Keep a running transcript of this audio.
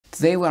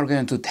Today we are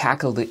going to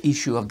tackle the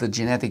issue of the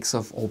genetics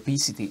of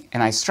obesity,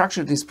 and I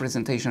structured this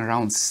presentation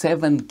around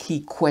 7 key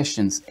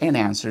questions and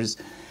answers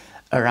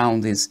around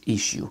this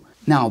issue.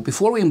 Now,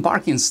 before we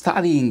embark in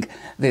studying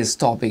this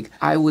topic,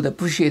 I would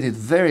appreciate it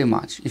very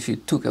much if you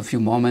took a few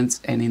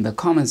moments and in the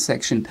comments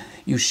section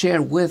you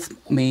share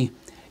with me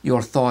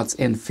your thoughts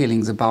and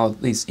feelings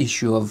about this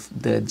issue of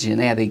the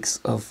genetics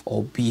of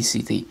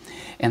obesity.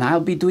 And I'll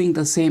be doing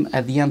the same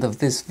at the end of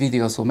this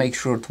video, so make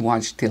sure to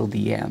watch till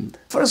the end.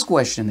 First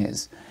question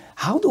is,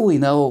 how do we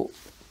know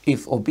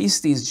if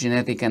obesity is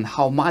genetic and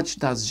how much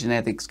does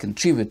genetics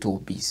contribute to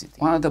obesity?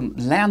 One of the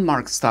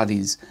landmark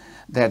studies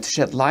that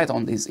shed light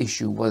on this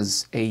issue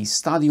was a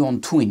study on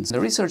twins. The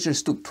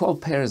researchers took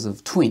 12 pairs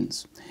of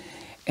twins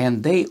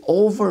and they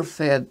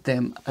overfed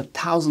them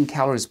 1,000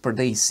 calories per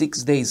day,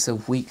 6 days a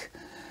week,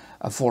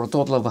 for a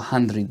total of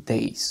 100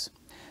 days.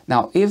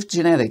 Now, if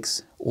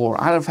genetics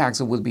or other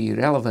factors would be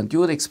relevant, you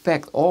would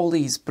expect all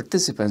these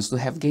participants to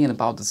have gained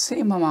about the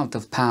same amount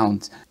of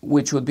pounds,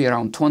 which would be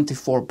around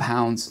 24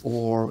 pounds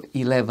or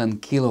 11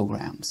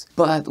 kilograms.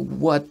 But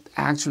what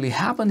actually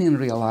happened in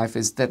real life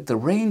is that the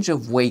range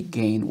of weight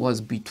gain was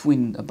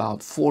between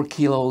about 4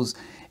 kilos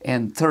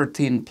and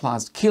 13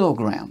 plus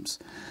kilograms.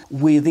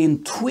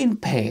 Within twin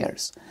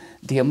pairs,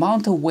 the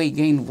amount of weight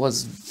gain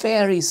was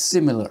very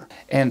similar.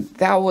 And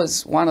that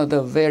was one of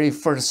the very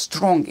first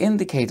strong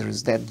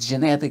indicators that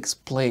genetics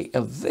play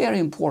a very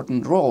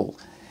important role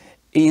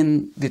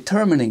in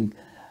determining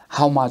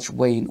how much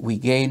weight we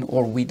gain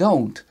or we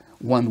don't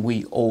when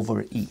we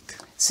overeat.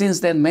 Since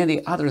then,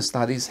 many other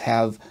studies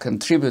have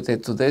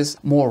contributed to this.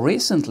 More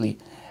recently,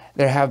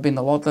 there have been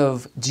a lot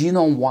of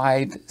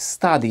genome-wide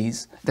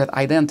studies that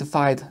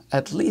identified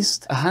at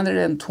least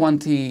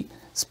 120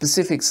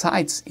 specific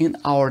sites in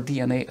our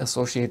DNA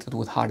associated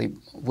with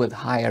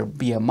higher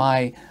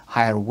BMI,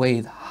 higher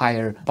weight,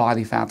 higher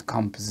body fat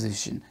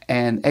composition.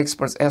 And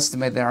experts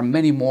estimate there are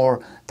many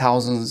more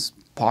thousands,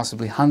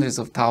 possibly hundreds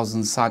of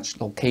thousands such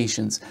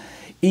locations,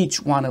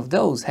 each one of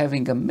those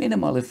having a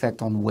minimal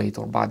effect on weight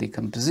or body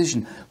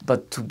composition.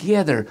 But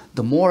together,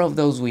 the more of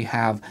those we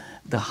have,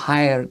 the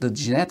higher the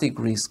genetic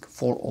risk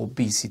for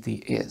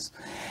obesity is.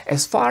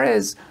 As far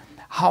as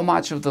how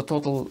much of the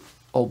total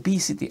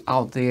obesity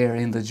out there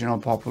in the general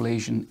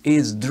population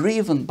is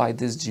driven by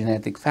these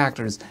genetic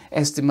factors,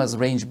 estimates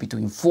range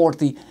between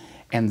 40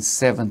 and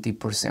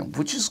 70%,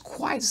 which is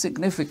quite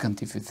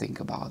significant if you think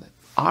about it.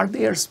 Are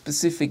there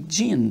specific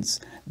genes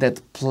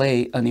that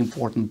play an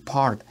important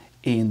part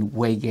in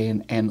weight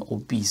gain and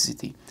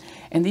obesity?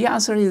 And the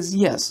answer is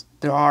yes.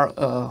 There are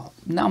a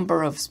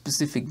number of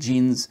specific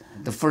genes.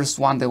 The first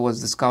one that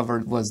was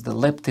discovered was the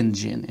leptin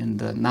gene in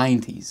the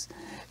 90s.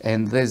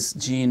 And this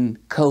gene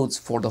codes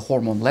for the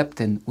hormone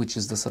leptin, which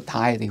is the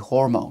satiety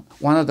hormone.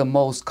 One of the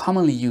most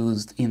commonly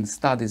used in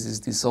studies is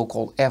the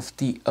so-called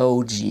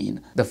FTO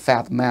gene, the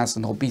fat mass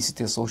and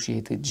obesity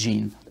associated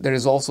gene. There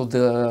is also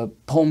the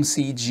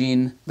POMC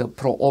gene, the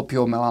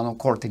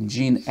pro-opiomelanocortin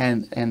gene,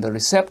 and the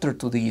receptor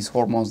to these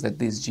hormones that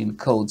this gene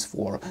codes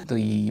for,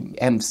 the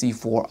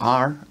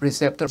MC4R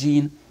receptor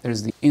gene.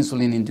 There's the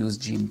insulin-induced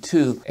gene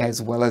 2,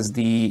 as well as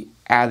the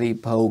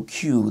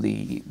ADIPO-Q,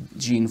 the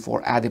gene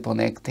for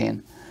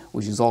adiponectin,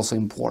 which is also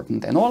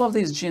important. And all of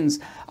these genes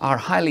are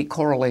highly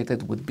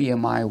correlated with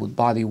BMI, with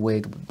body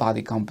weight, with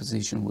body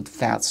composition, with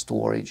fat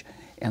storage,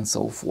 and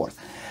so forth.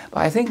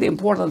 But I think the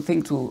important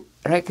thing to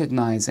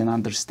recognize and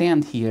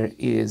understand here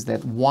is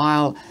that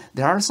while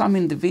there are some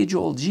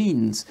individual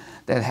genes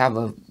that have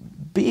a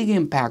big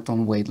impact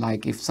on weight,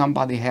 like if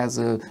somebody has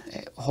a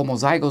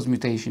homozygous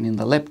mutation in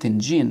the leptin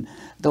gene,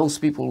 those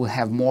people will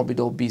have morbid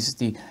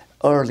obesity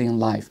early in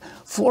life.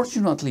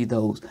 Fortunately,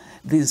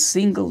 these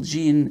single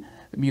gene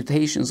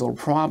mutations or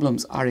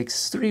problems are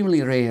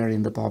extremely rare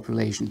in the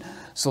population.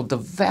 So the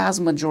vast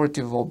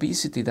majority of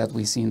obesity that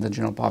we see in the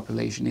general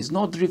population is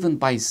not driven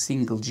by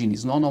single gene,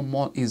 is not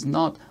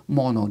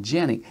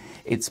monogenic,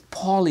 it's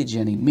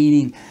polygenic,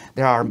 meaning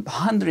there are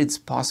hundreds,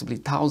 possibly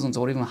thousands,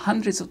 or even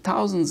hundreds of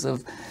thousands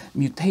of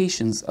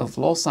mutations of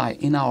loci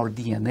in our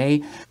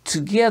DNA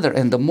together.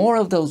 And the more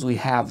of those we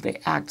have, they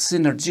act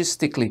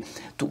synergistically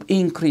to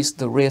increase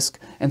the risk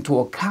and to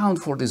account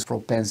for this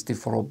propensity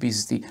for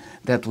obesity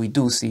that we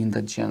do see in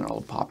the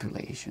general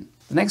population.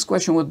 The next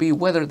question would be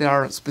whether there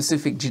are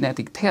specific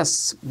genetic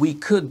tests we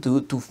could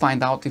do to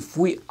find out if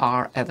we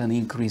are at an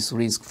increased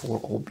risk for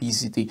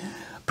obesity,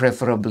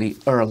 preferably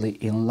early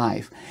in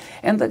life.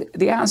 And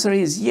the answer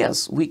is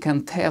yes, we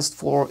can test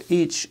for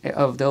each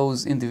of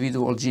those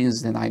individual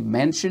genes that I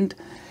mentioned.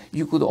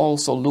 You could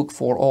also look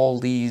for all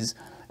these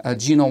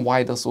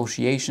genome-wide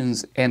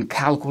associations and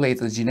calculate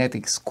the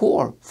genetic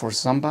score for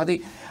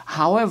somebody.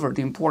 However,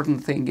 the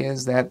important thing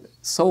is that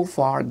so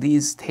far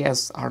these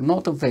tests are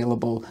not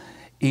available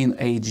in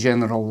a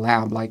general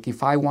lab. Like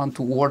if I want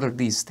to order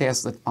these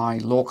tests at my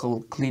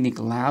local clinic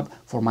lab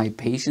for my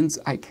patients,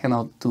 I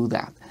cannot do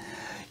that.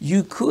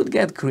 You could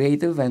get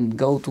creative and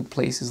go to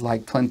places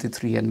like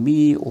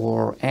 23andMe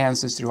or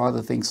Ancestry or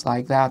other things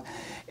like that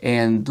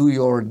and do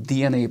your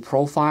DNA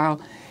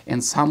profile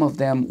and some of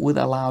them would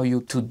allow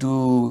you to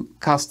do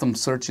custom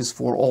searches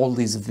for all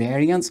these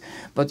variants,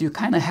 but you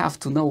kind of have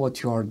to know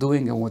what you are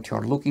doing and what you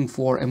are looking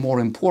for, and more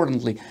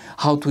importantly,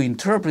 how to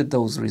interpret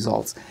those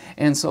results.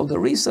 And so the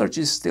research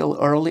is still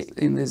early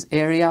in this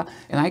area,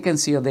 and I can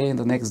see a day in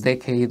the next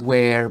decade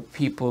where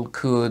people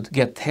could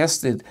get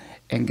tested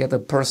and get a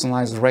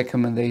personalized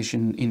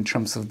recommendation in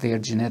terms of their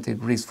genetic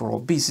risk for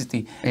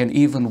obesity, and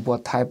even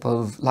what type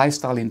of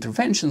lifestyle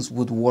interventions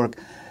would work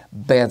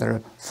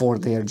better for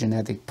their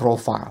genetic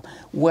profile.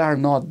 We are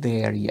not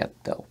there yet,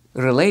 though.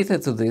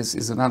 Related to this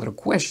is another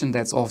question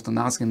that's often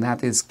asked, and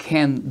that is,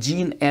 can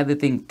gene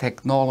editing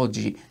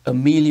technology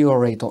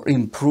ameliorate or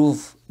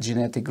improve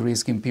genetic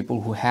risk in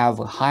people who have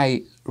a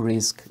high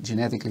risk,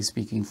 genetically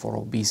speaking, for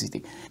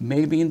obesity?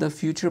 Maybe in the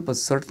future, but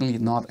certainly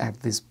not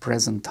at this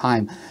present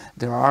time.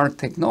 There are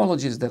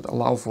technologies that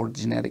allow for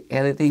genetic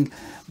editing,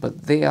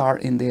 but they are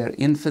in their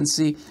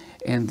infancy,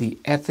 and the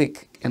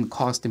ethic and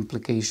cost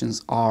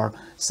implications are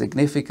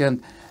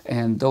significant,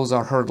 and those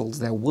are hurdles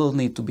that will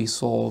need to be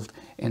solved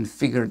and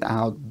figured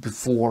out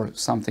before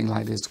something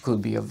like this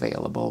could be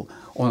available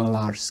on a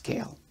large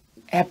scale.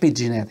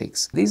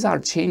 Epigenetics. These are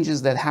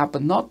changes that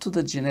happen not to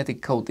the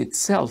genetic code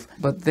itself,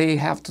 but they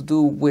have to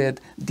do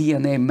with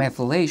DNA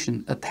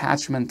methylation,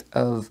 attachment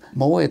of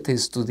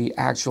moieties to the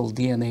actual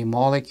DNA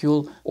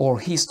molecule, or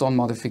histone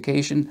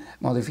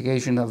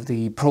modification of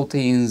the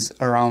proteins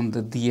around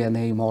the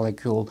DNA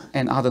molecule,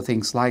 and other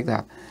things like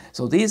that.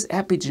 So these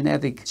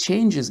epigenetic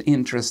changes,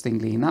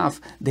 interestingly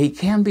enough, they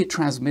can be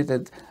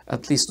transmitted,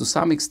 at least to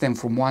some extent,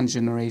 from one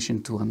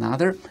generation to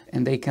another,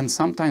 and they can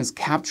sometimes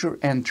capture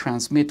and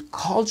transmit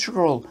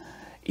cultural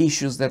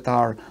issues that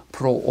are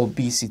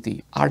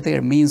pro-obesity. Are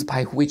there means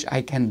by which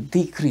I can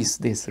decrease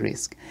this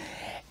risk?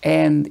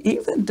 And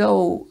even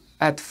though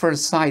at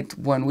first sight,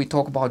 when we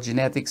talk about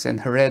genetics and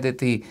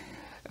heredity,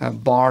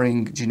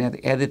 barring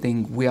genetic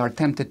editing, we are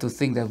tempted to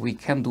think that we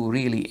can do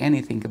really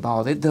anything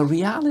about it. The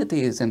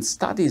reality is, and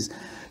studies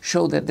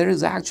show, that there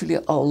is actually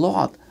a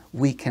lot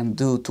we can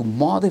do to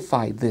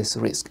modify this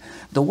risk.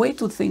 The way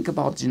to think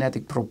about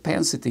genetic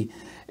propensity,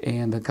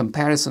 and a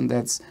comparison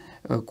that's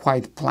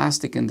quite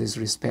plastic in this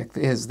respect,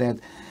 is that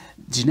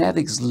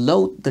genetics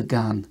load the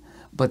gun,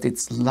 but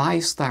it's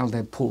lifestyle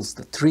that pulls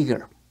the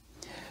trigger.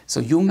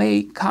 So you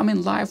may come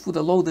in life with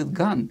a loaded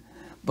gun,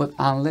 but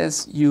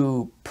unless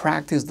you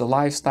practice the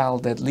lifestyle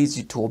that leads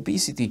you to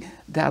obesity,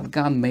 that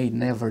gun may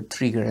never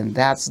trigger. And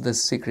that's the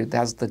secret,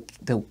 that's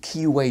the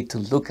key way to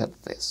look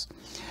at this.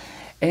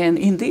 And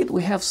indeed,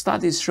 we have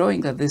studies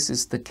showing that this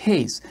is the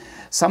case.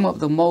 Some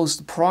of the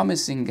most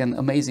promising and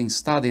amazing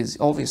studies,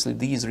 obviously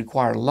these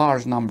require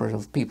large numbers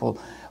of people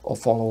or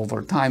follow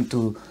over time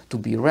to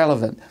be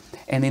relevant.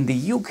 And in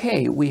the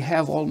UK, we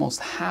have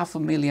almost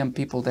 500,000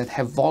 people that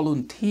have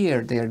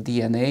volunteered their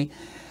DNA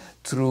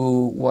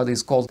through what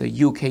is called the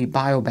UK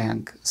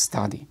Biobank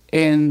study.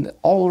 And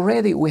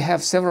already we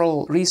have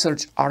several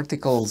research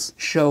articles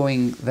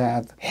showing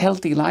that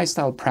healthy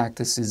lifestyle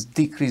practices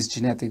decrease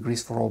genetic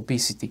risk for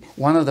obesity.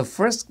 One of the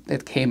first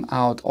that came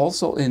out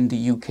also in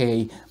the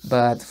UK,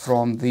 but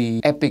from the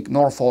EPIC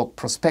Norfolk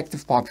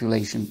prospective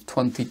population,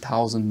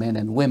 20,000 men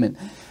and women.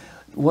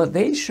 What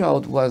they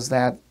showed was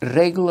that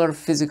regular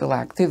physical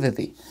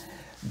activity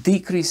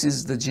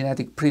decreases the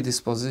genetic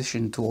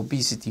predisposition to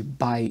obesity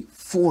by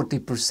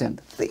 40%.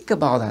 Think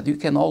about that. You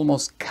can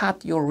almost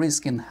cut your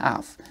risk in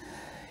half,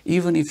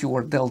 even if you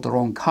were dealt the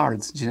wrong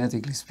cards,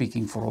 genetically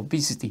speaking, for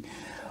obesity,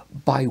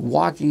 by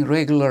walking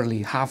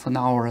regularly half an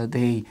hour a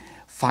day,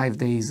 5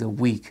 days a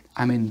week.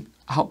 I mean,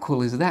 how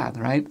cool is that,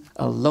 right?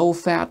 A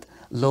low-fat,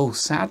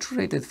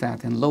 low-saturated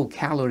fat, and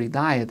low-calorie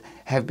diet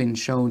have been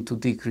shown to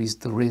decrease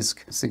the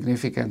risk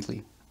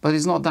significantly. But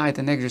it's not diet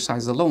and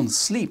exercise alone.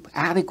 Sleep,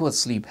 adequate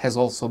sleep, has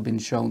also been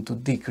shown to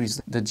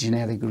decrease the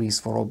genetic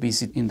risk for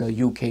obesity in the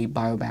UK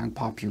Biobank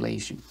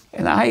population.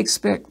 And I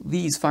expect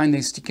these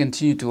findings to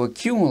continue to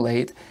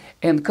accumulate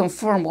and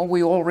confirm what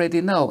we already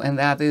know, and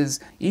that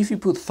is, if you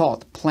put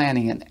thought,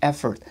 planning, and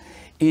effort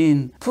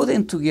in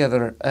putting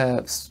together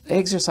an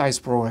exercise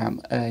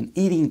program, an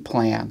eating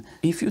plan,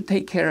 if you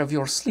take care of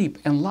your sleep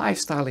and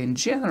lifestyle in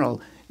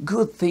general,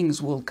 good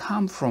things will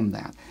come from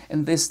that.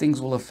 And these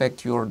things will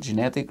affect your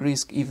genetic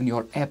risk, even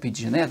your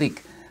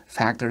epigenetic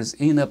factors,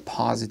 in a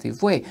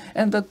positive way.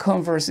 And the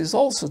converse is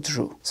also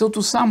true. So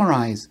to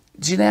summarize,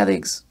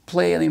 genetics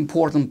play an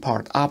important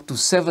part. Up to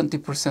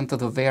 70% of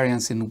the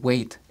variance in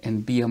weight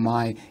and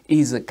BMI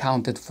is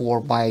accounted for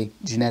by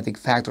genetic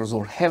factors,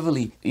 or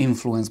heavily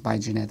influenced by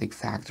genetic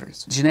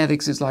factors.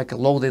 Genetics is like a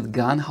loaded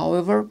gun,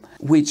 however,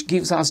 which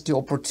gives us the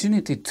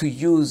opportunity to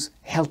use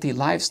healthy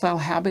lifestyle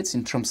habits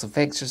in terms of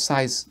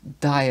exercise,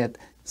 diet,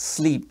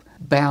 sleep,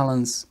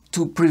 balance,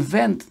 to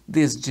prevent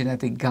this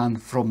genetic gun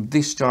from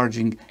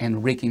discharging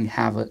and wreaking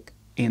havoc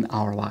in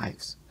our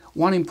lives.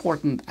 One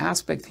important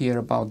aspect here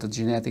about the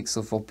genetics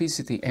of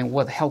obesity, and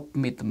what helped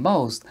me the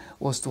most,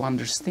 was to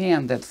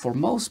understand that for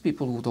most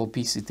people with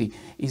obesity,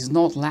 is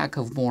not lack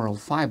of moral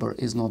fiber,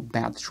 is not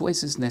bad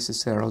choices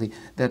necessarily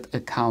that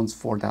accounts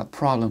for that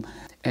problem.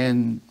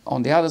 And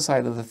on the other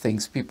side of the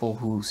things, people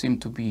who seem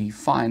to be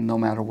fine no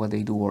matter what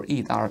they do or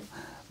eat are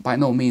by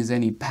no means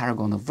any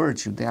paragon of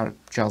virtue. They are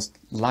just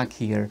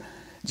luckier,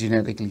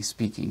 genetically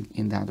speaking,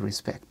 in that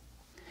respect.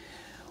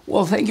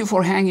 Well, thank you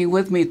for hanging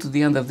with me to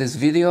the end of this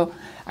video.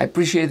 I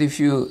appreciate if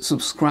you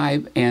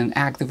subscribe and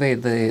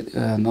activate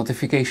the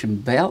notification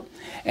bell.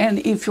 And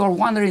if you're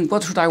wondering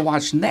what should I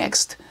watch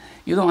next,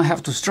 you don't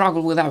have to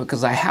struggle with that,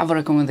 because I have a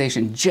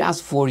recommendation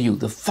just for you.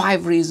 The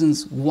 5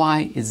 reasons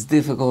why it's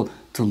difficult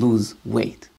to lose weight.